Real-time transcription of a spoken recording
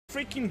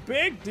freaking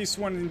big, this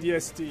one in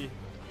DST.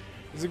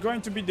 Is it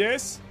going to be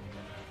this?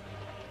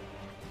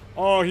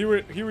 Oh,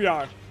 here we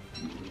are.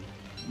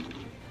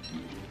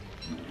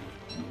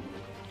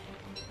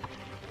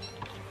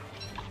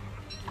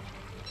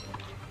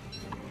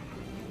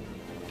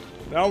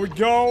 There we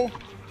go.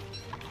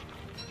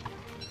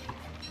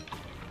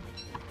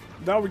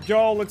 There we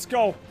go. Let's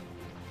go.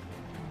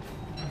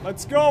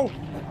 Let's go.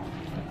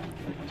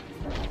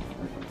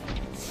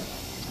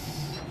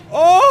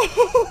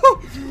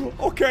 Oh!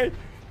 Okay.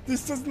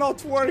 This does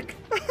not work.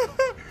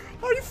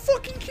 Are you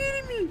fucking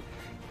kidding me?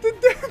 The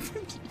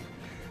damage.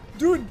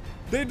 Dude,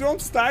 they don't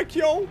stack,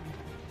 yo.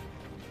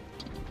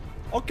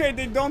 Okay,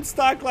 they don't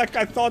stack like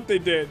I thought they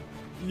did.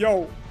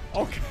 Yo.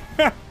 Okay.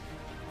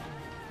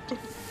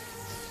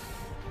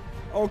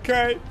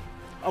 Okay.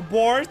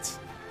 Abort.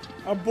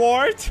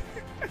 Abort.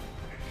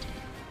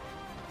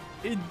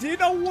 It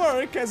didn't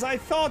work as I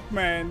thought,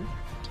 man.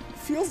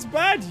 Feels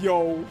bad,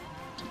 yo.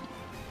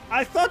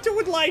 I thought it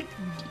would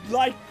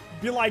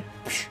be like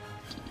psh,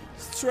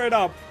 straight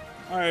up.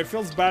 Alright, it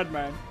feels bad,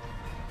 man.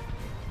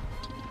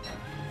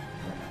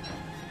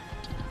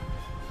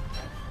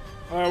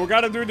 Alright, we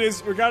gotta do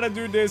this. We gotta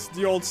do this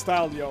the old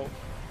style, yo.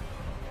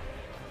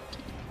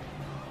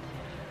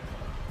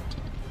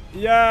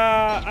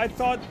 Yeah, I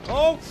thought.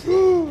 Oh.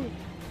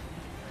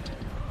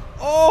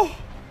 Oh.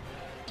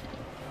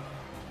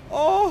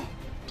 Oh.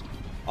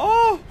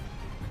 Oh.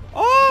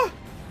 Oh.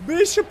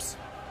 Bishops.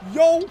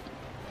 Yo.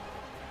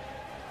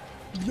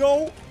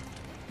 Yo.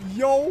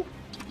 Yo.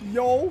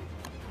 Yo.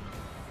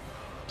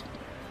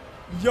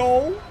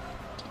 Yo.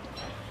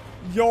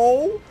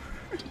 Yo.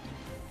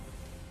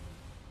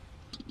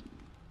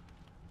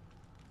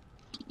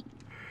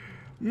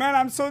 Man,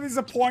 I'm so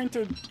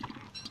disappointed.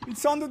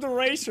 It's on the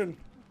duration.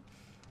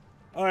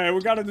 Alright,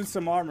 we gotta do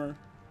some armor.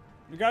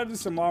 We gotta do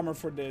some armor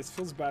for this.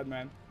 Feels bad,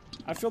 man.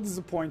 I feel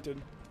disappointed.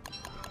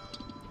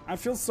 I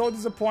feel so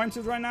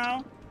disappointed right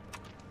now.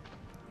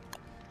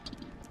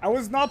 I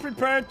was not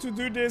prepared to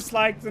do this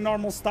like the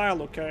normal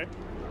style, okay?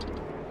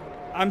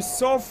 I'm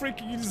so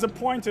freaking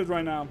disappointed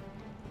right now.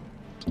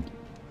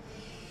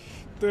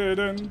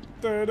 And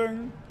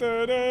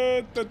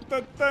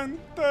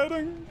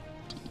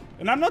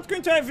I'm not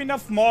going to have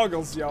enough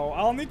moggles, yo.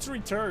 I'll need to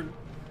return.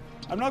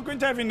 I'm not going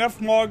to have enough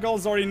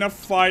moggles or enough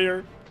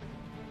fire.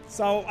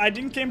 So I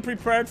didn't come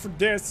prepared for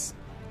this.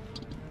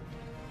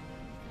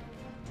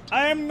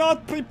 I am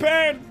not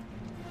prepared.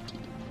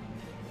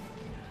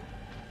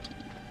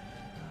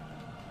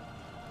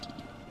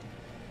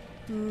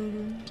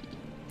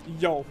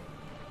 Yo.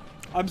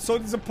 I'm so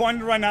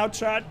disappointed right now,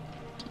 chat.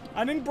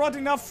 I didn't brought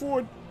enough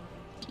food.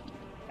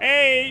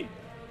 Hey.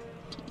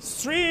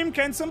 Stream,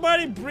 can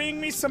somebody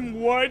bring me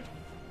some wood?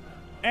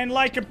 And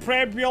like a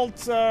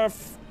pre-built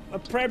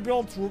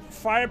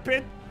fire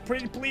pit?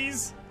 Pretty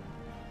please?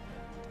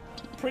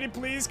 Pretty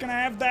please, can I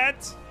have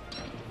that?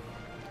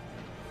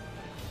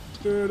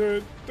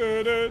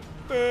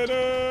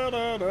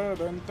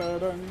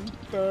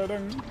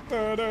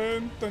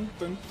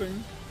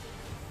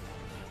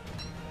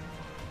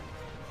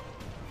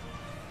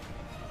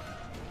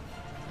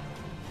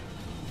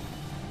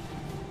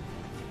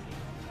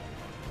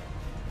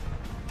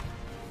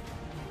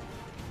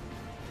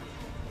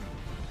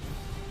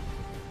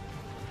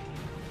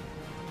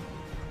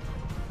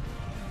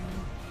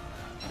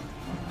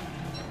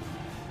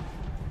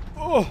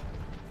 Oh!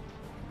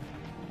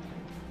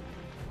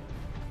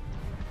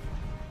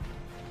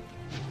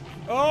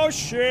 Oh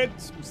shit!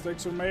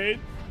 Mistakes were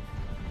made.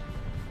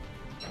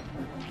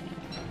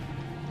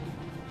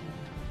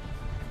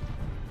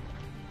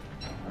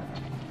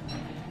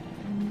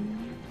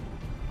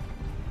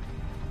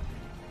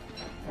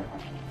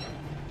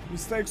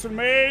 Mistakes were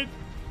made.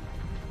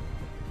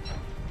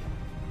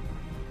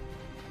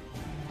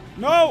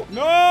 No!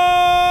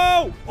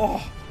 No!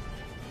 Oh!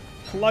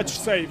 Clutch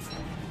save.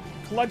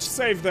 Clutch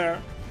save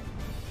there.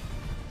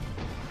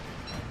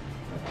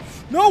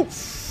 No!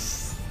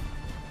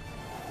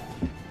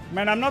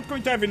 Man, I'm not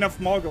going to have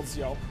enough moggles,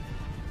 yo.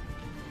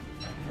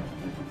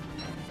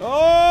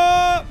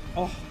 Oh!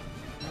 Oh.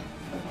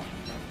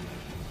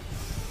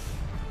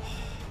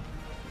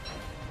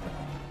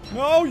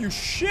 No, you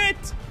shit!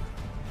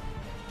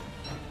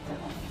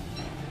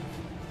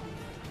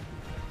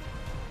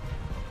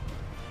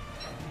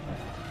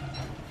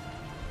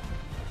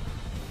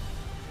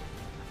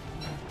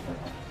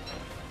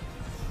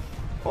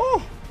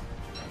 Oh!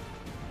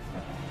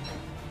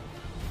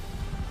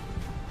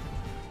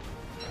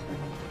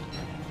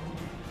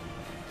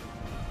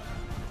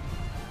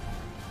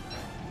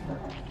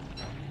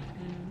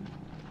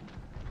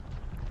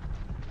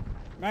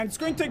 Man, it's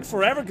going to take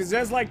forever because it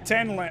has like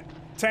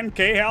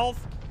 10k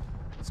health.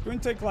 It's going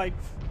to take like...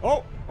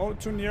 Oh! Oh,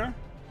 too near.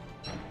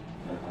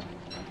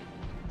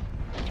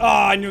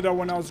 Ah, I knew that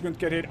one I was going to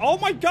get hit. Oh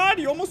my god,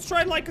 he almost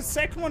tried like a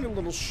second one, you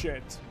little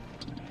shit.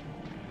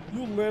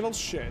 You little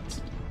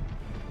shit.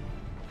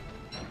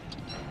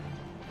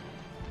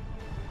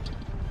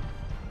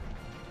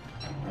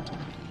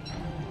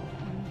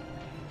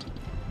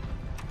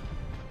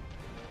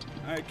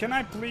 Can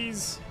I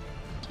please...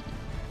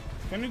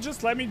 Can you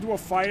just let me do a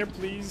fire,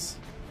 please?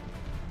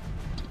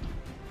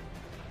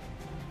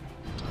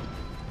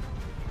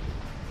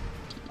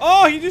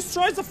 Oh, he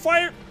destroys the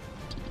fire.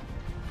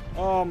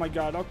 Oh my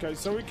god. Okay,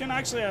 so we can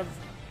actually have...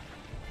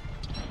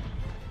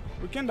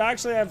 We can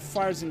actually have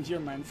fires in here,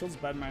 man. Feels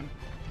bad, man.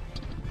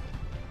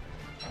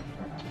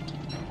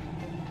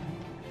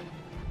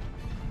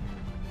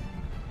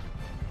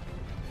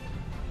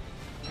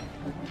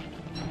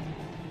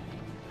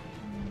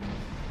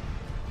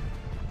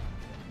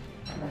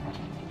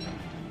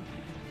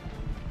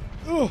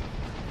 Ugh.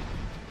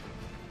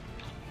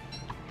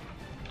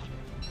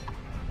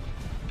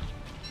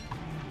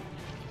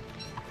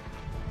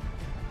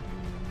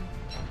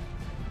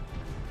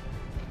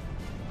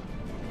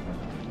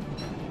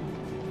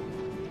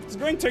 It's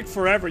going to take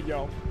forever,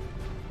 yo.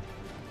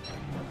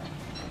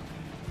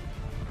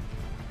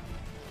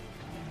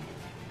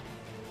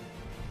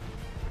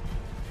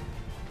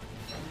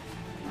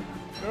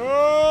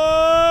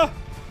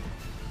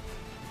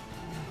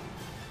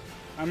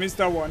 I missed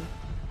that one.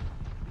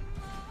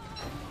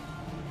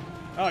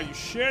 Oh, you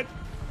shit.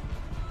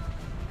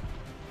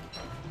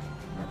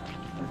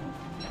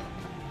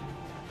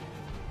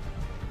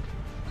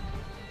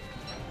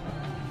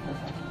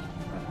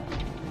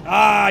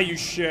 Ah, you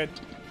shit.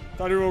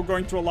 Thought you were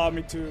going to allow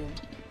me to...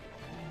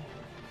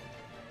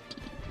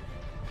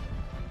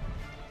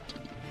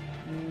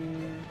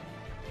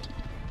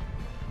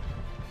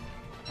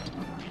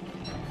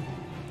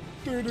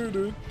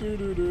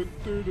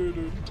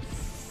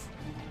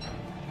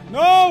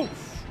 No!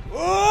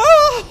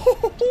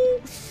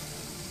 Oh!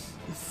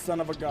 Son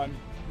of a gun.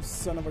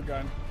 Son of a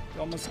gun.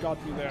 You almost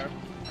got me there.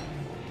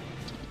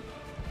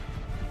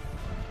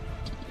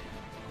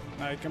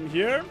 I come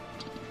here.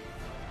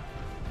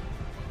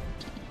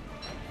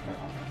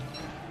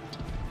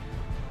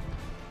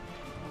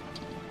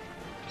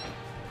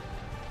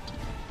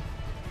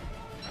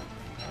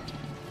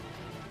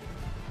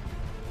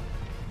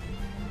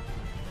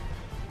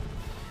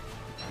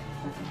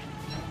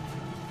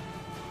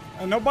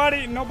 Nobody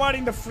in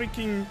the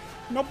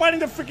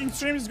freaking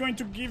stream is going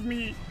to give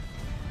me...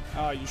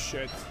 Oh, you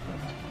shit.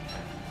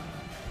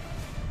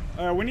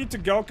 We need to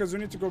go because we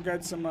need to go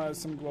get some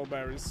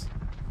glowberries.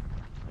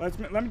 Let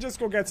me just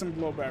go get some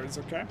glowberries,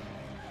 okay?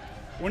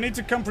 We need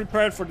to come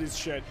prepared for this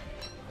shit.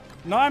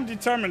 Now I'm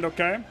determined,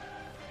 okay?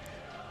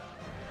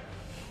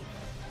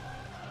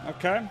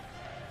 Okay?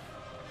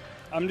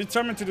 I'm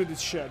determined to do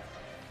this shit.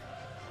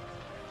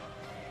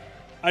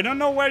 I don't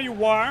know where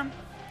you are.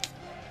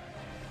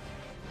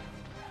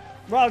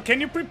 Well, can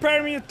you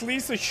prepare me at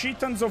least a shit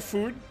tons of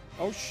food?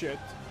 Oh shit.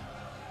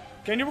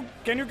 Can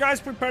you guys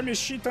prepare me a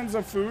shit tons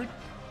of food?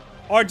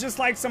 Or just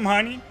like some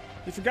honey?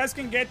 If you guys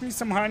can get me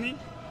some honey.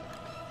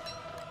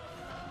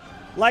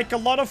 Like a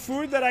lot of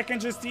food that I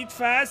can just eat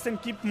fast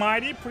and keep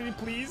mighty, pretty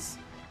please.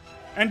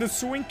 And the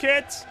sewing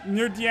kit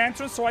near the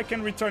entrance so I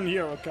can return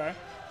here, okay?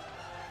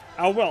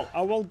 I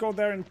will go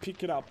there and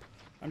pick it up.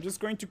 I'm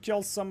just going to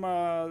kill some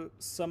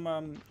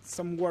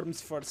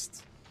worms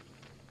first.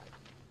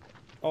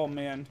 Oh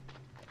man.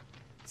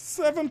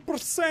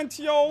 7%,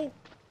 yo!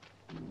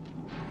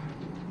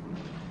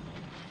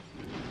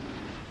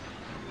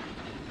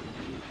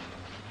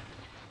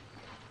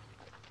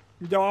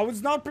 Yo, I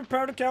was not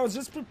prepared, okay? I was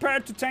just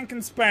prepared to tank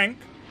and spank.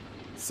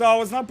 So I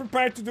was not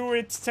prepared to do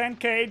it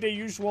 10k the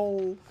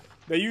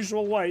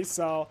usual way,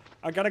 so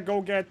I gotta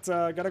go get,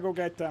 gotta go.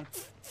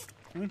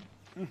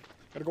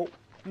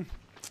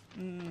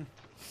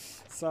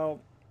 So,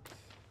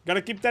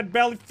 gotta keep that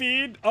belly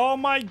feed. Oh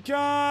my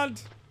god!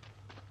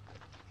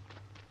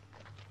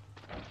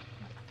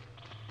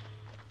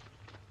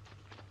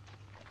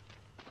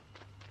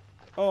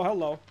 Oh,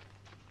 hello.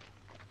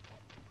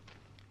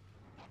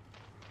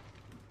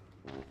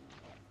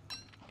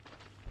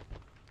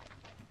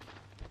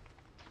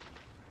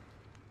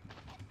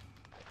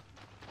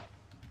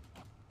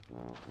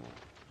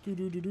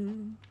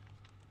 Do-do-do-do.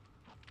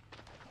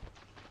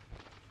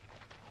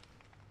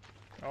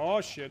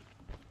 Oh, shit.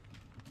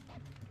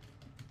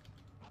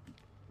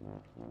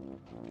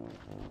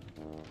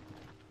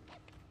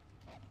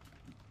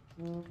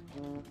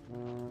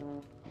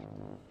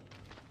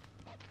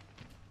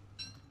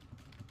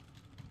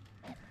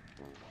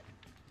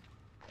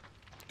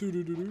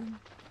 Do-do-do-do.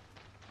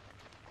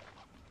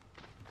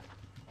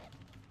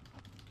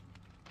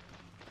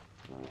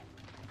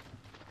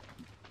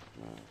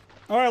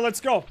 All right,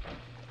 let's go.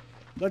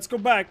 Let's go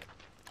back.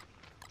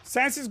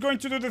 Sans is going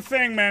to do the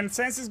thing, man.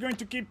 Sans is going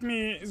to keep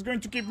me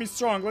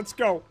strong. Let's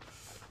go.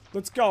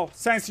 Let's go.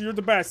 Sans, you're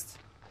the best.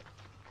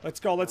 Let's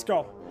go, let's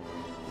go.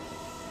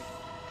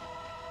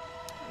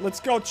 Let's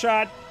go,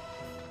 chat.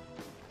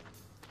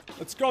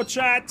 Let's go,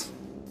 chat.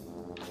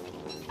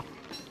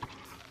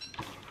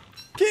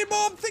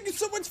 K-Bob, thank you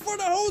so much for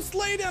the host,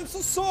 lady. I'm so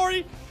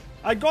sorry.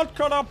 I got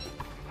caught up.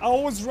 I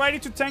was ready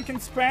to tank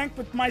and spank,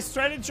 but my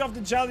strategy of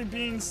the jelly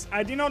beans,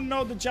 I did not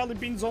know the jelly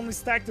beans only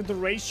stack the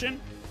duration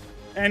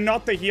and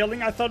not the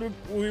healing. I thought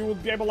we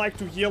would be able like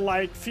to heal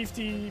like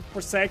 50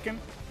 per second.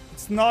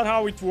 It's not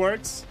how it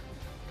works.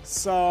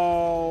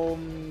 So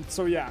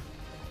yeah.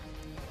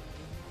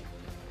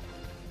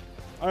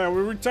 Alright,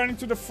 we're returning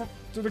to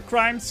the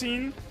crime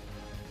scene.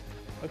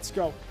 Let's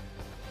go.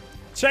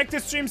 Check the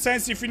stream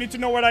sense if you need to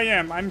know where I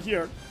am. I'm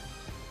here.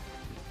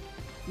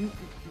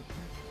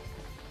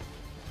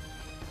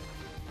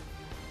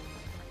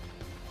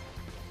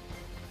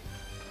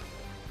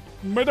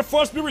 May the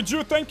force be with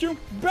you, thank you.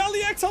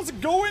 Bellyax, how's it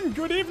going?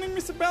 Good evening,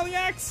 Mr.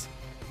 Bellyax.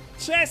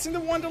 Chess in the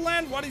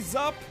Wonderland, what is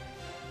up?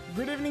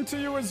 Good evening to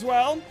you as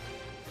well.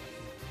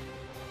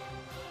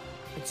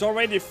 It's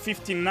already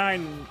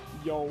 59,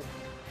 yo.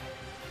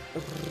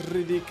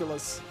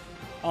 Ridiculous.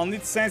 I'll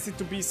need Sensi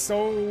to be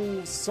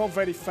so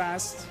very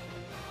fast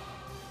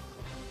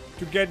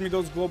to get me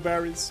those glow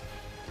berries.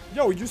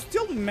 Yo, you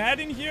still mad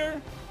in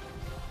here?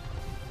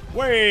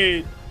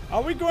 Wait,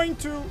 are we going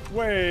to...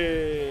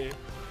 Wait.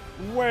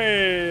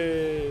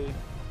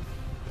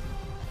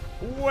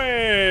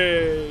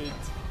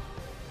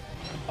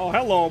 Oh,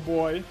 hello,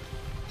 boy.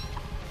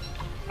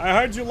 I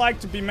heard you like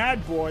to be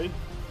mad, boy.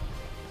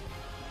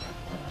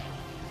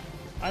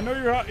 I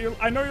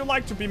know you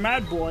like to be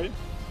mad, boy.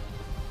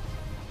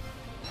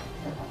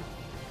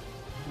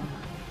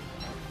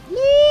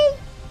 Lol.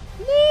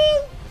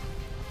 Lol.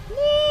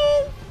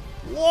 Lol.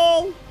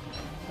 Lol.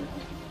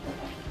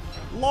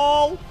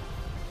 Lol.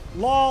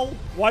 Lol.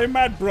 Why you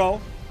mad, bro?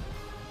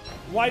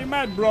 Why you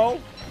mad, bro?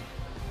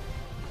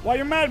 Why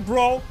you mad,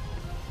 bro?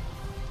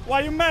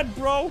 Why you mad,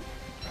 bro?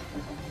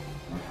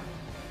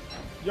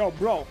 Yo,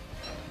 bro.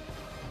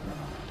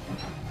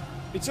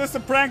 It's just a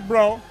prank,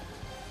 bro.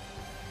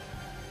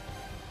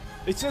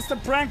 It's just a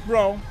prank,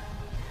 bro.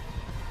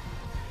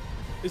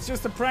 It's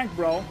just a prank,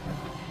 bro.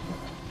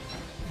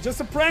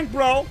 Just a prank,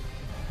 bro.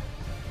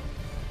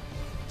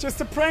 Just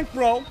a prank,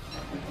 bro.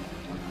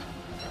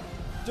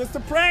 Just a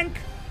prank.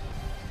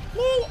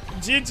 Woo.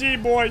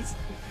 GG, boys.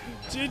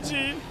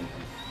 GG.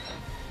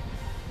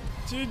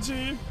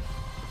 GG.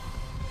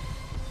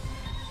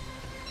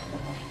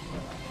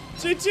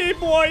 GG,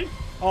 boy.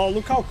 Oh,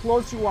 look how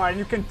close you are and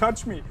you can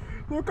touch me.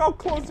 Look how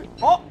close you...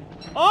 Oh!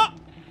 Oh!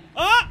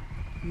 Oh!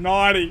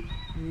 Naughty.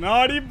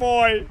 Naughty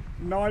boy.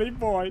 Naughty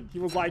boy. He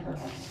was like...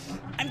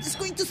 I'm just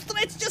going to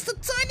stretch just a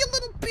tiny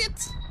little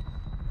bit.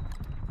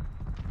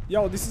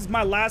 Yo, this is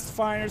my last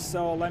fire,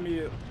 so let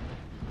me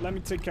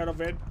take care of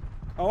it.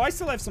 Oh, I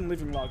still have some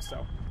living logs,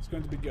 though. It's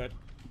going to be good.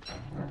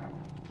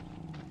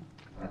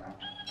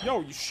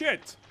 Yo, you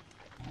shit.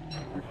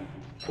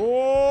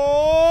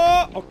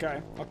 Oh!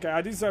 Okay. Okay,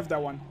 I deserve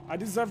that one. I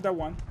deserve that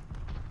one.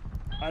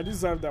 I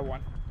deserve that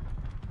one.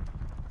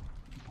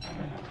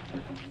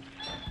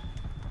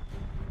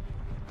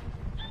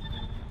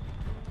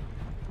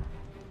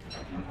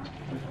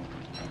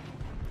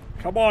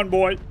 Come on,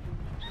 boy.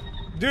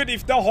 Dude,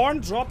 if the horn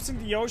drops in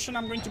the ocean,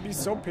 I'm going to be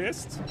so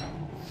pissed.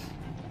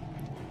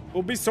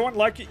 We'll be so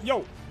unlucky.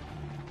 Yo.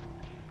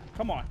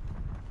 Come on.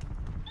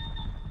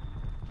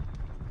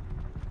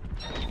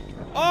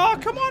 Oh,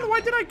 come on. Why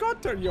did I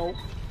got there, yo?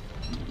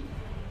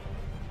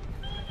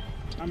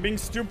 I'm being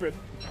stupid.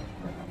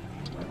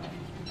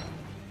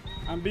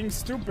 I'm being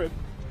stupid.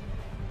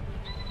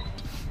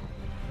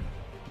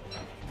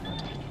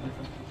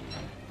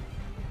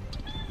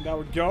 There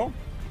we go.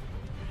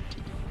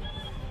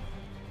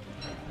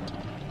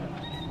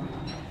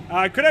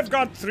 I could have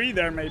got 3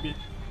 there, maybe.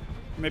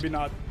 Maybe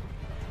not.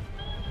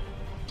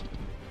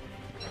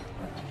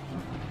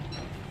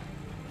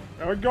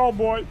 There we go,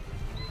 boy.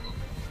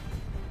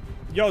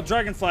 Yo,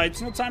 Dragonfly,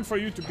 it's no time for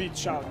you to beat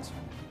Shout.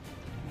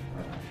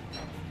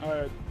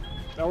 Alright.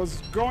 I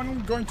was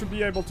going to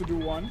be able to do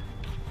 1.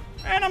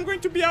 And I'm going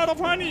to be out of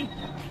honey.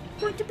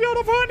 Going to be out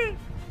of honey.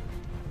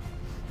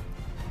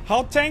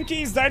 How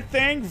tanky is that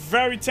thing?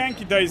 Very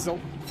tanky, Daisel.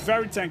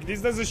 Very tanky.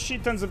 This does a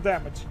shit tons of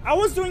damage. I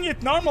was doing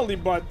it normally,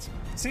 but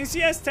since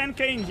he has 10k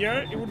in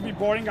here, it would be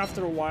boring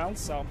after a while,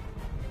 so...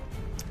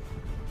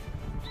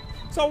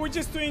 So we're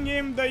just doing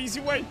him the easy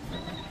way.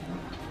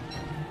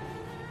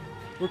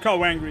 Look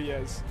how angry he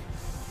is.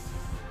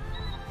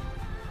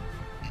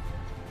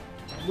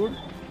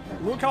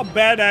 Look how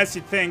badass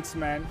he thinks,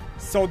 man.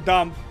 So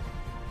dumb.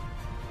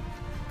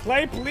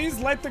 Clay, please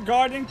let the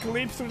Guardian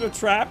leap through the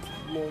trap.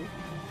 Lol.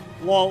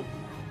 Lol.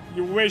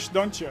 You wish,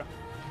 don't you?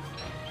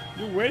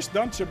 You wish,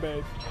 don't you,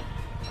 babe?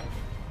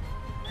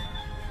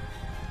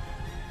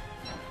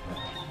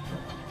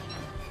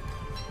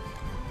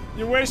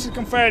 You wish it's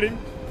confetti.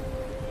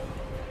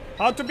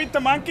 How to beat the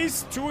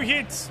monkeys? 2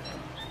 hits.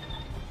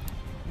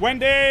 When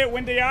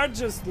they are,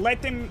 just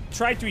let them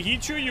try to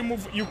hit you.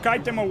 You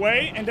kite them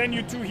away, and then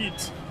you 2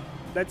 hit.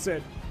 That's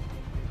it.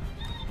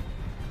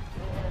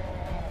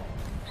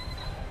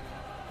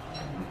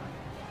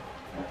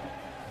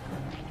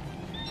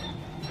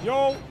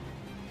 Yo,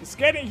 it's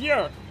getting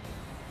here.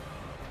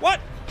 What?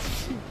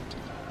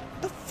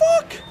 The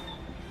fuck?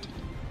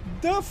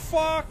 The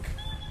fuck?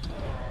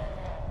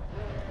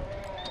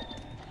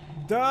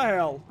 The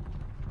hell?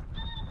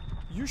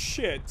 You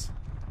shit.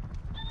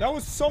 That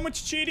was so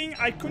much cheating,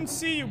 I couldn't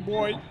see you,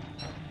 boy.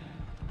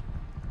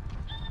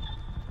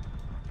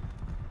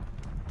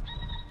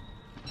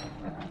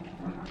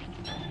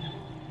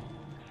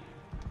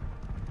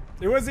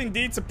 It was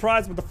indeed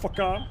surprise,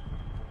 motherfucker.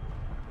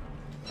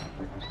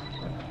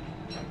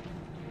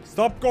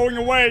 Stop going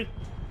away.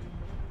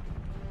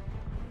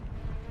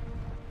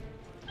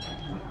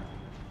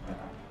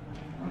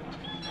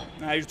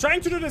 Now you're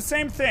trying to do the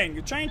same thing.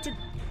 You're trying to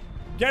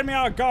get me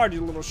out of guard,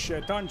 you little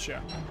shit, aren't you?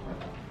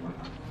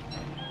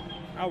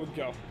 I would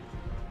go.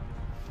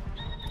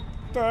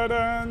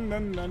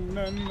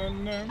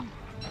 Da-da-na-na-na-na-na.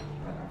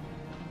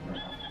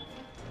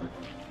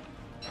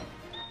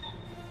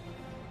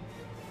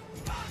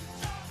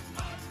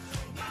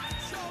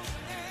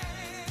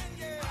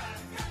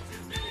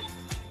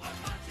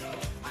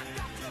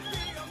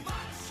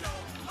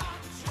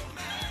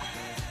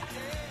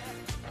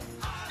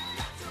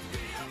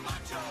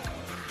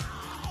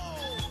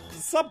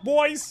 Sup,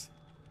 boys?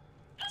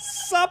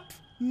 Sup,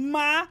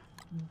 my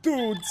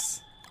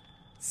dudes?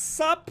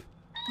 Sup,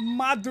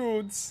 my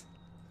dudes?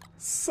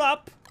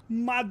 Sup,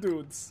 my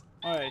dudes?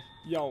 Alright,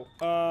 yo,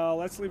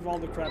 let's leave all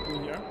the crap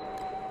in here.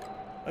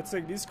 Let's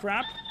take this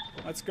crap.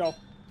 Let's go.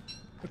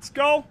 Let's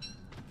go.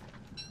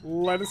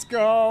 Let us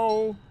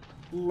go.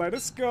 Let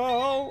us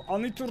go. I'll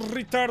need to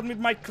return with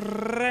my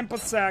Krempa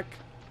sack.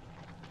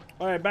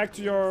 Alright, back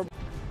to your...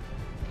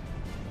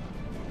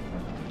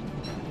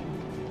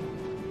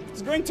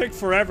 It's going to take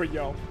forever,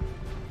 yo.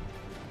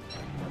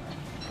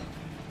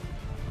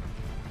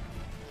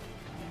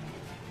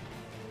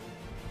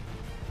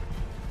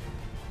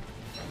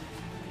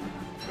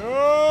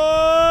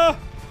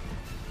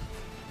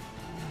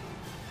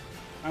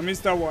 I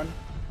missed that one.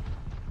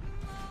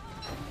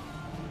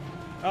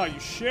 Oh, you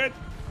shit.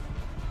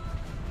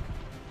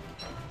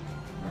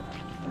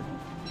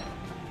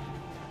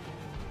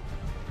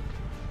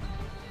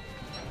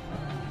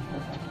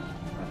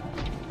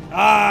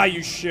 Ah,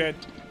 you shit.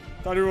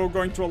 Thought you were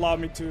going to allow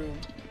me to...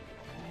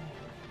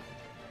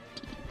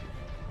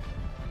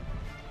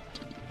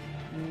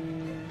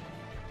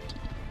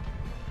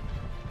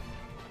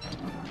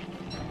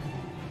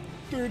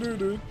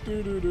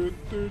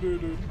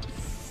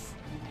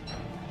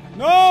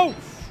 No!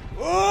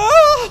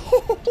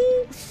 Oh!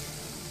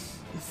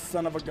 You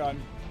son of a gun.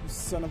 You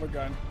son of a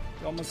gun.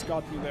 You almost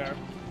got me there.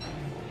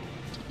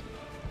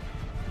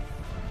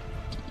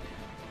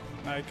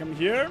 I come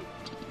here.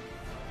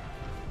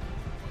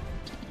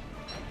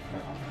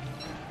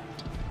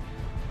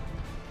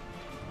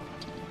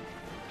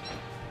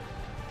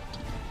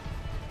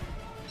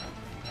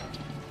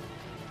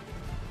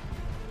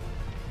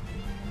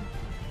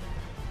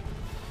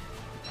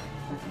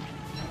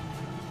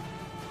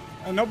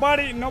 And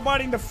nobody in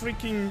the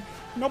freaking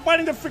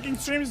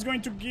stream is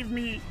going to give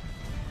me...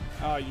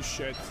 Oh, you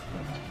shit.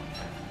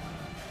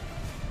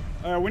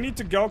 We need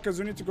to go because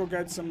we need to go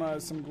get some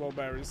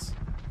glowberries.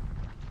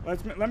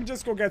 Let me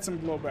just go get some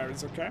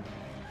glowberries, okay?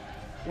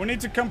 We need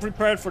to come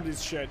prepared for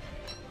this shit.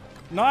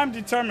 Now I'm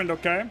determined,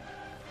 okay?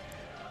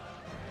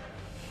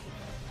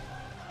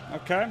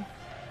 Okay?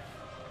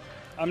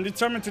 I'm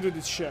determined to do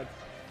this shit.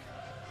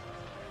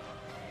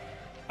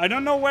 I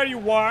don't know where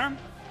you are.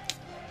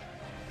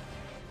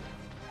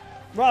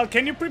 Well,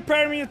 can you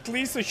prepare me at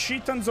least a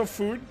shit tons of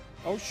food?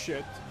 Oh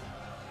shit.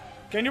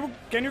 Can you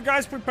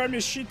guys prepare me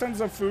a shit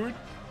tons of food?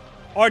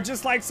 Or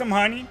just like some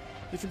honey?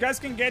 If you guys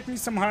can get me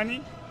some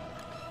honey.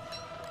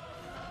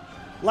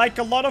 Like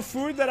a lot of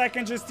food that I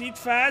can just eat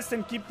fast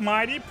and keep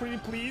mighty, pretty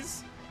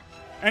please.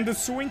 And the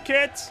sewing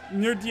kit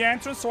near the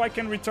entrance so I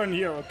can return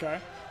here, okay?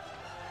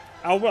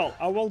 I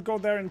will go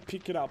there and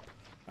pick it up.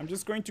 I'm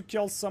just going to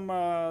kill some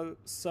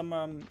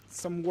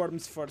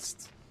worms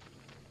first.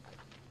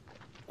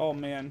 Oh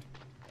man.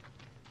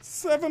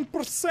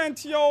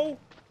 7%, yo!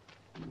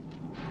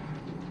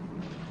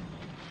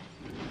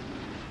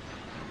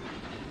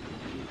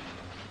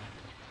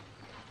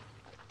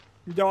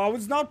 Yo, I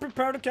was not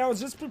prepared, okay? I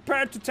was just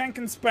prepared to tank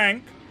and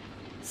spank.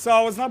 So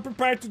I was not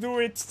prepared to do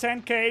it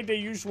 10k the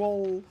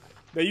usual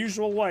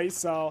way.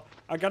 So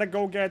I gotta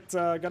go get,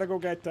 gotta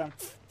go.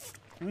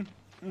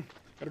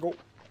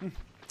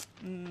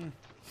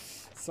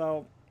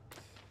 So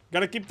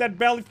gotta keep that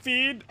belly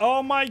feed.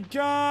 Oh my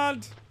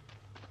god!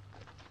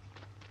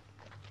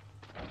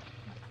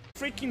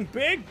 Freaking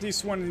big,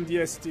 this one in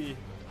DST.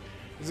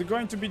 Is it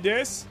going to be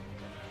this?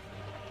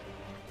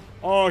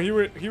 Oh,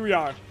 here we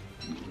are.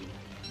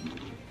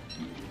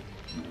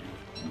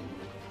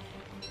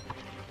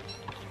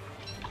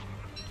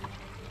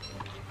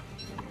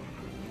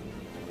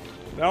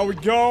 There we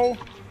go.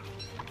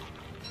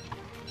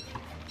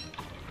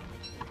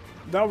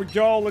 There we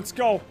go. Let's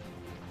go.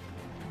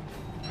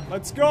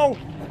 Let's go.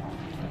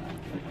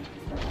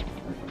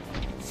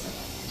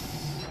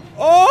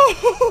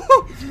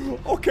 Oh!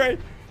 Okay.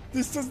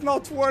 This does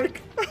not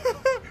work.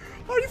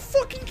 Are you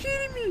fucking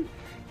kidding me?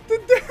 The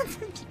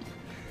damage.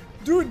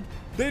 Dude,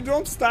 they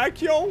don't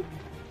stack, yo.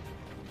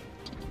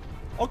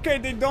 Okay,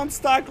 they don't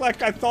stack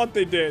like I thought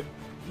they did.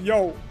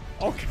 Yo.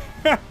 Okay.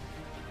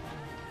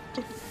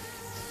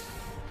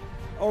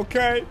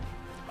 Okay.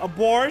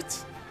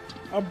 Abort.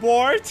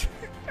 Abort.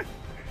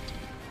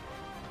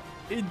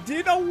 It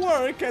didn't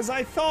work as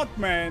I thought,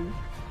 man.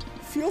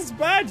 Feels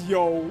bad,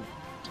 yo.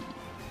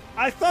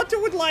 I thought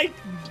it would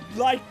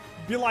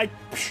be like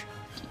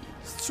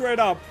straight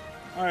up.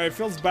 Alright, it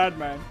feels bad,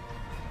 man.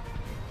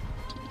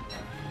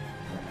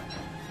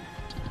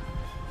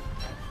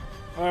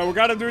 Alright, we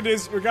gotta do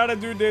this. We gotta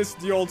do this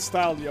the old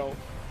style, yo.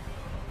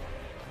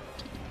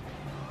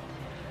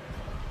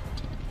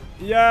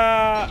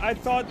 Yeah, I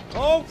thought.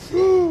 Oh!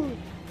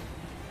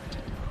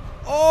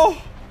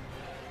 Oh!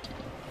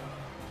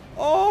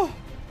 Oh!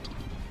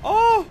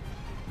 Oh!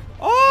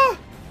 Oh!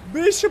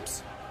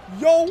 Bishops!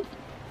 Yo!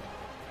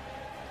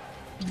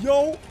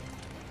 Yo!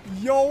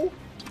 Yo!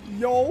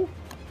 Yo!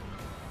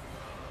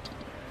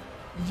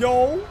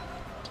 Yo!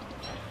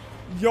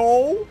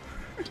 Yo!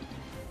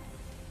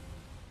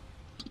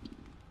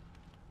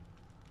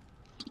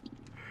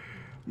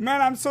 Man,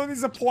 I'm so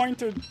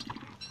disappointed.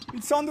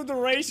 It's on the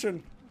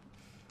duration.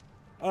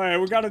 Alright,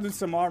 we gotta do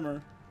some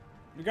armor.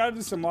 We gotta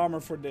do some armor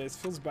for this.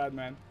 Feels bad,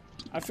 man.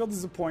 I feel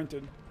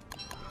disappointed.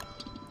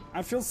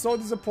 I feel so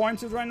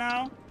disappointed right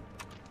now.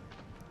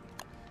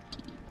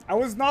 I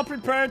was not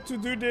prepared to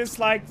do this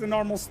like the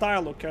normal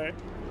style, okay?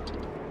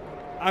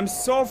 I'm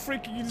so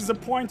freaking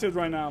disappointed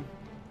right now.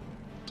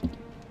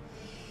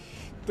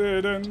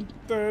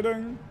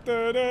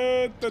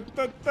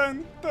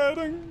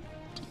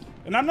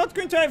 And I'm not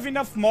going to have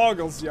enough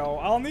moggles, yo.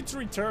 I'll need to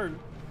return.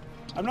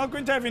 I'm not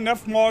going to have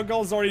enough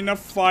moggles or enough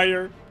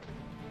fire.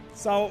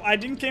 So I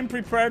didn't come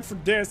prepared for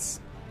this.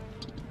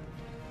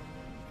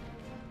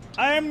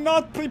 I am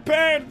not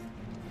prepared.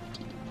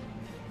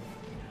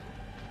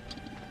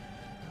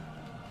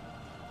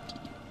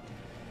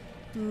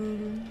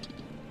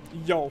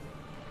 Yo.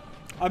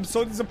 I'm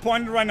so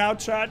disappointed right now,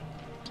 chat.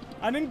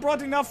 I didn't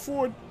brought enough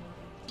food.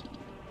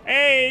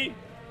 Hey.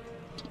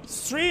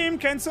 Stream,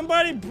 can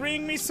somebody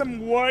bring me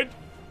some wood?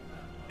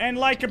 And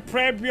like a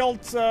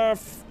pre-built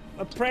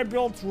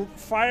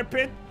fire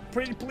pit?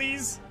 Pretty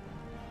please?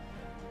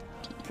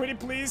 Pretty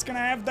please, can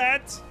I have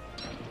that?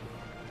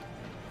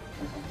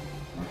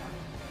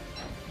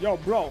 Yo,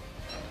 bro.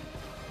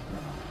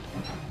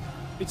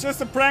 It's just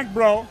a prank,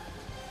 bro.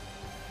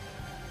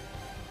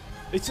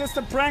 It's just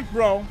a prank,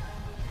 bro.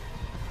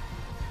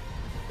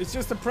 It's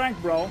just a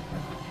prank, bro.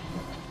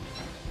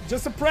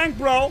 Just a prank,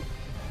 bro.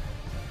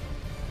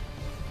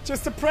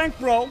 Just a prank,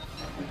 bro.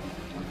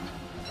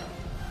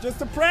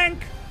 Just a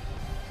prank.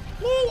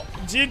 Woo.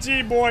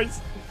 GG, boys.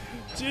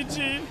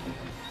 GG.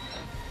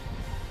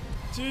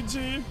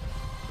 GG.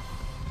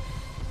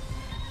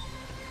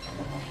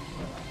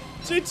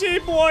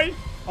 GG, boy.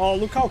 Oh,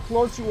 look how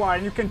close you are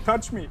and you can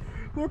touch me.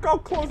 Look how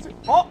close you...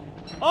 Oh!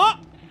 Oh!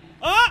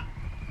 Oh!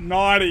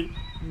 Naughty.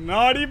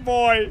 Naughty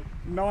boy.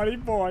 Naughty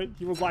boy.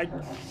 He was like,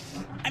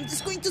 I'm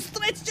just going to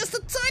stretch just a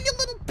tiny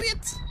little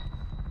bit.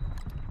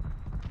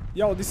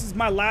 Yo, this is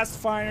my last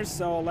fire,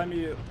 so let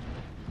me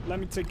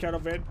take care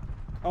of it.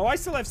 Oh, I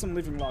still have some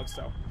living logs,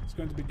 though. It's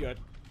going to be good.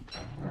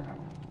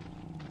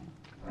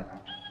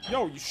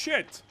 Yo, you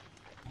shit.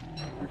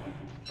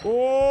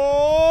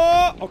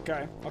 Oh,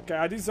 okay, okay.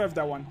 I deserve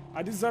that one.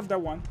 I deserve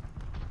that one.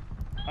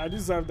 I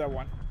deserve that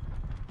one.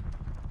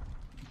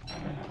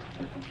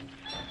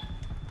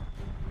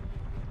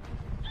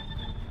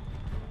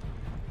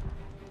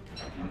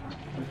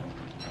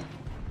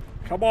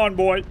 Come on,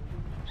 boy.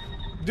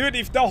 Dude,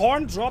 if the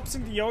horn drops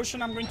in the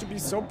ocean, I'm going to be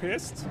so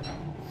pissed.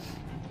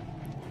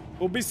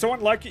 We'll be so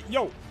unlucky.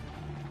 Yo.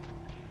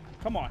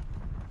 Come on.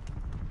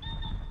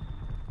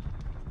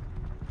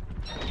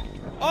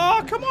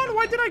 Oh, come on.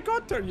 Why did I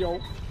got there, yo?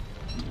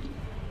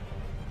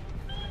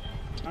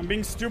 I'm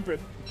being stupid.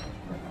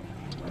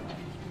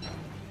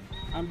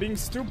 I'm being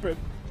stupid.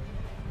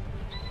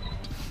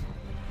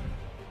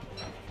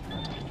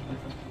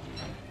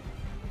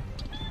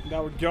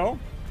 There we go.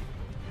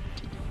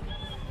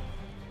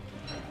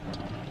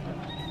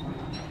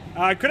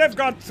 I could have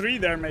got 3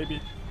 there,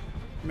 maybe.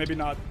 Maybe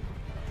not.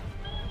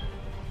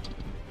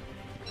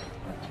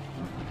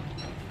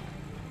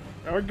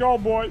 There we go,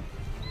 boy.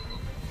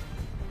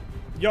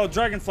 Yo,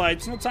 Dragonfly,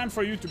 it's no time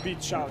for you to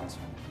beat shout.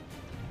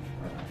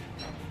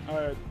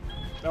 Alright.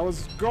 I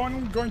was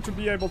going to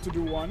be able to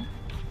do 1.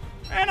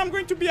 And I'm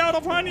going to be out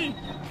of honey.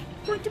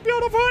 Going to be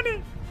out of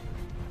honey.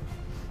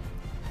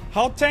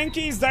 How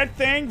tanky is that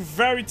thing?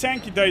 Very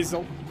tanky,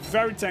 Daisel.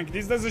 Very tanky.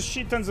 This does a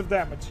shit tons of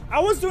damage. I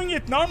was doing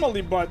it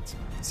normally, but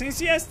since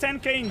he has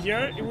 10k in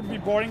here, it would be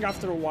boring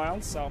after a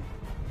while, so...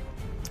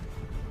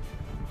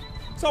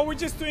 So we're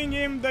just doing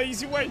him the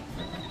easy way.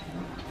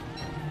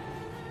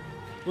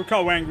 Look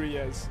how angry he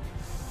is.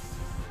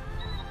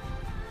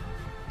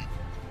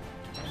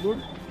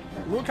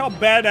 Look how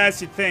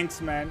badass he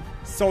thinks, man.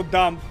 So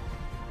dumb.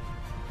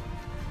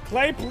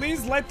 Clay,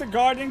 please let the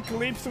guardian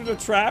leap through the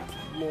trap.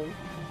 Lol.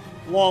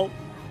 Lol.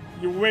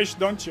 You wish,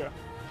 don't you?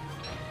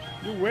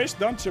 You wish,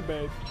 don't you,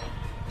 babe?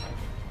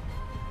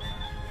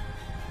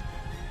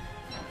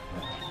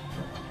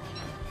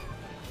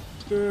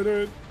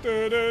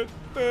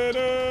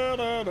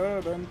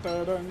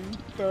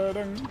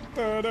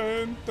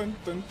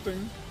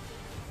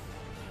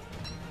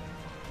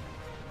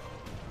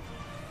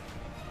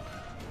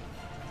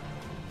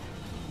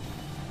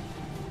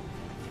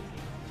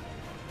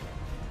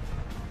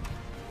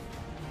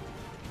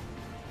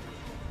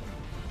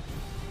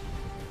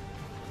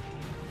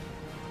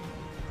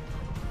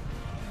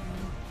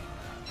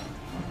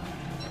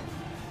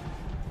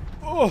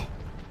 Oh.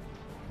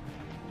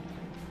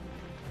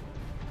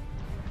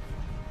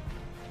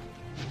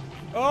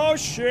 Oh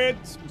shit!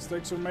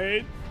 Mistakes were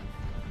made.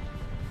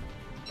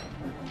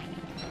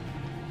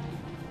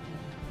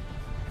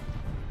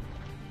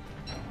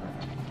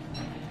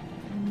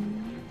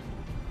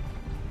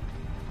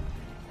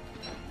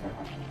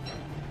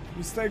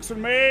 Mistakes were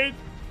made.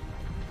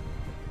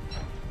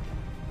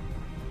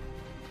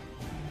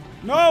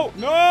 No!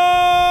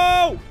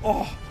 No!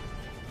 Oh!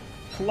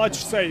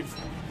 Clutch save.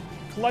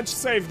 Clutch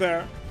save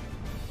there.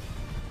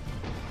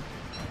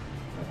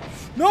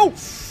 No!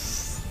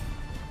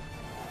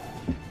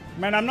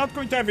 Man, I'm not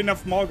going to have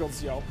enough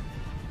moggles, yo.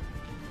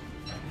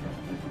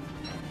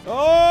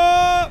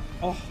 Oh!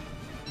 Oh.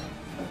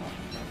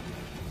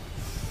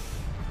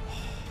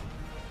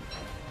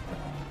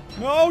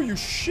 No, you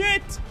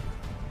shit!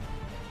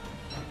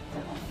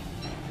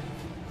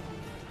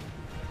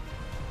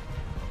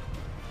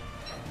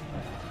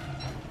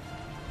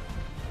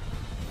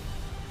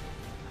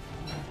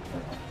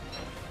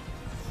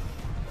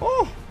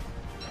 Oh!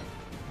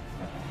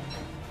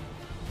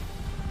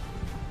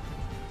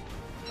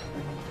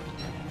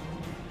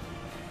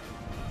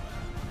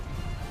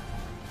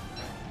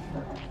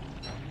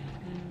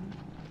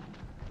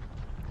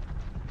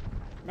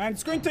 Man,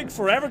 it's going to take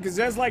forever because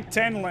there's like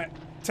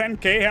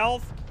 10k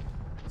health.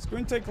 It's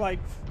going to take like...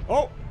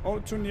 Oh,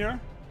 too near.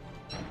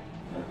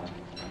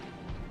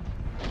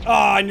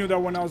 Ah, I knew that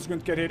one I was going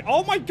to get hit.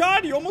 Oh my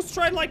god, you almost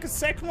tried like a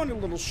second one, you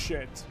little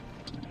shit.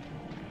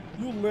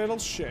 You little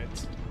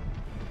shit.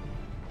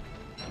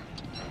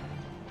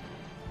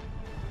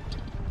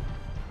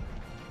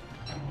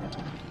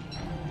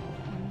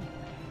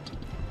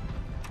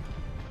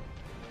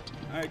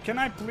 Can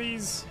I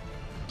please...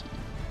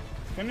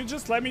 Can you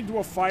just let me do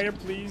a fire,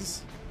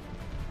 please?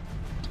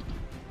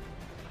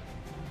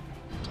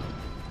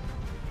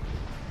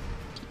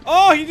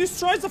 Oh, he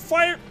destroys the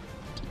fire!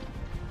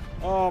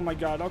 Oh my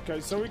god, okay,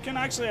 so we can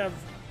actually have...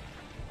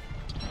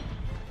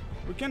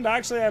 We can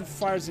actually have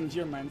fires in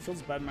here, man.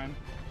 Feels bad, man.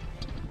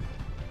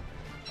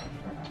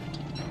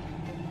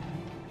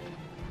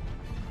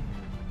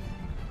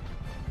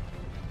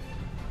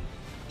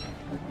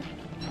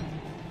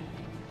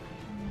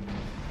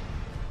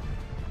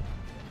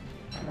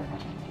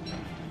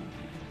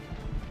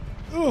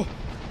 Ugh.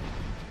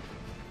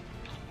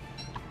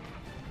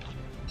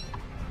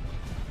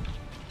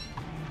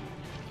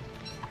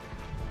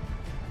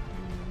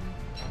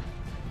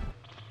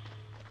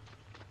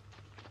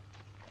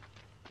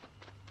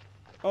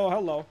 Oh,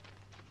 hello.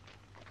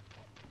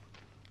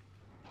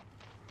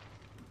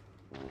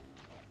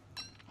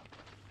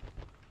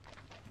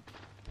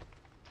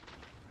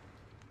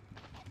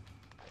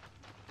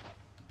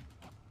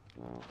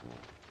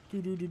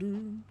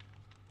 Do-do-do-do.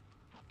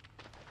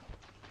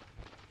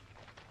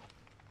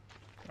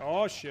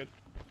 Oh, shit.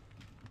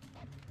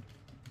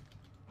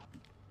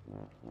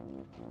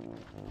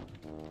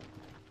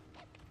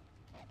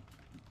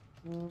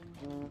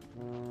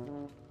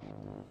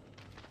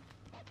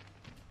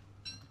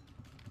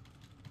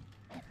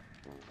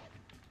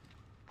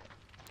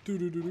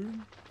 Do-do-do-do.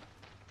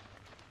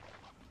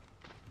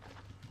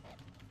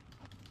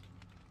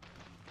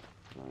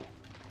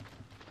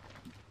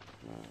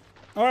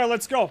 All right,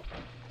 let's go.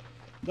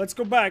 Let's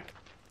go back.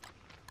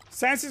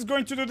 Sans is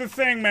going to do the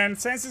thing, man.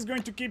 Sans is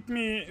going to keep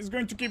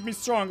me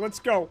strong. Let's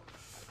go.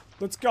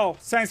 Let's go.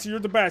 Sans, you're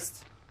the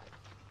best.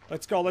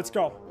 Let's go, let's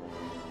go.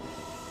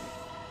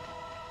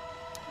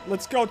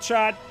 Let's go,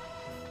 chat.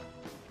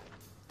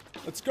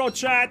 Let's go,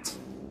 chat.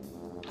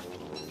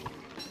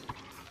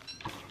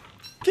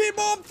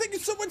 Keybob, thank you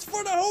so much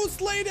for the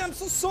host, lady. I'm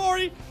so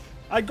sorry.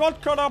 I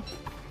got caught up.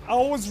 I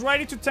was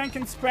ready to tank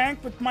and spank,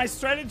 but my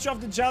strategy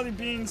of the jelly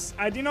beans,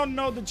 I did not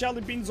know the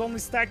jelly beans only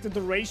stack the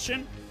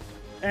duration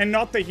and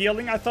not the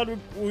healing. I thought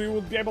we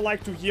would be able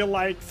like to heal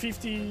like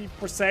 50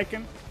 per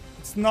second.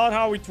 It's not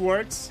how it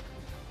works.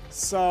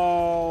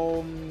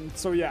 So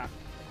yeah.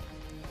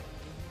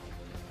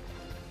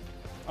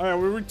 Alright,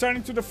 we're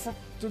returning to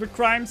the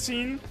crime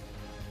scene.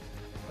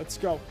 Let's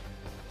go.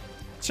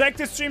 Check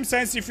the stream,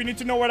 Sensi, if you need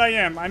to know what I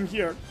am. I'm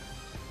here.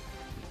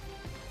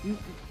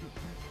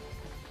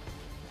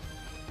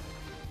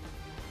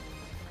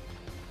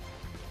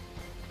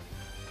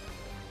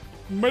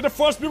 May the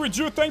force be with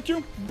you, thank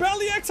you.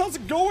 Bellyax, how's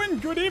it going?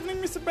 Good evening,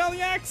 Mr.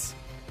 Bellyax.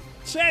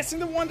 Chess in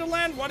the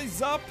Wonderland, what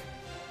is up?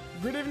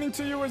 Good evening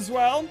to you as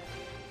well.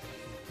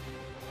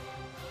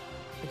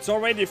 It's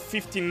already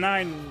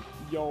 59,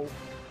 yo.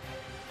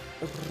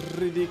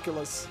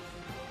 Ridiculous.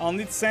 I'll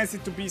need Sensi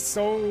to be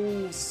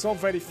so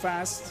very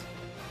fast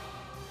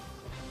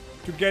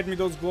to get me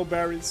those glow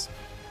berries.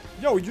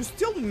 Yo, you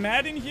still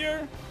mad in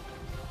here?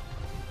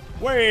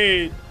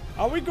 Wait,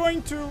 are we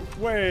going to...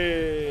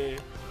 Wait.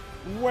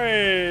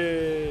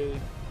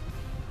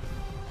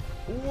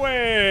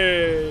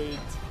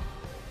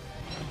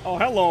 Oh,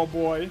 hello,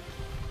 boy.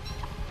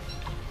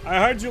 I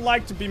heard you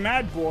like to be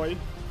mad, boy.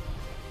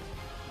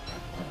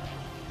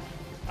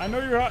 I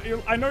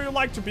know you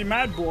like to be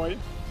mad, boy.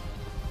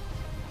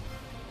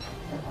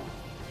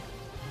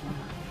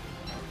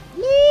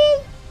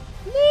 Lol.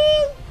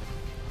 Lol.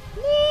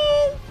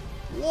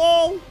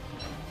 Lol.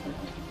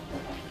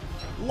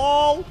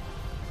 Lol.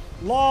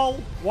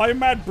 LOL. Why you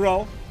mad,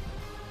 bro?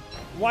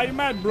 Why you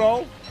mad,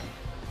 bro?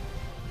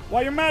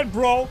 Why you mad,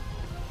 bro?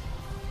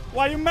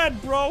 Why you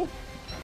mad, bro?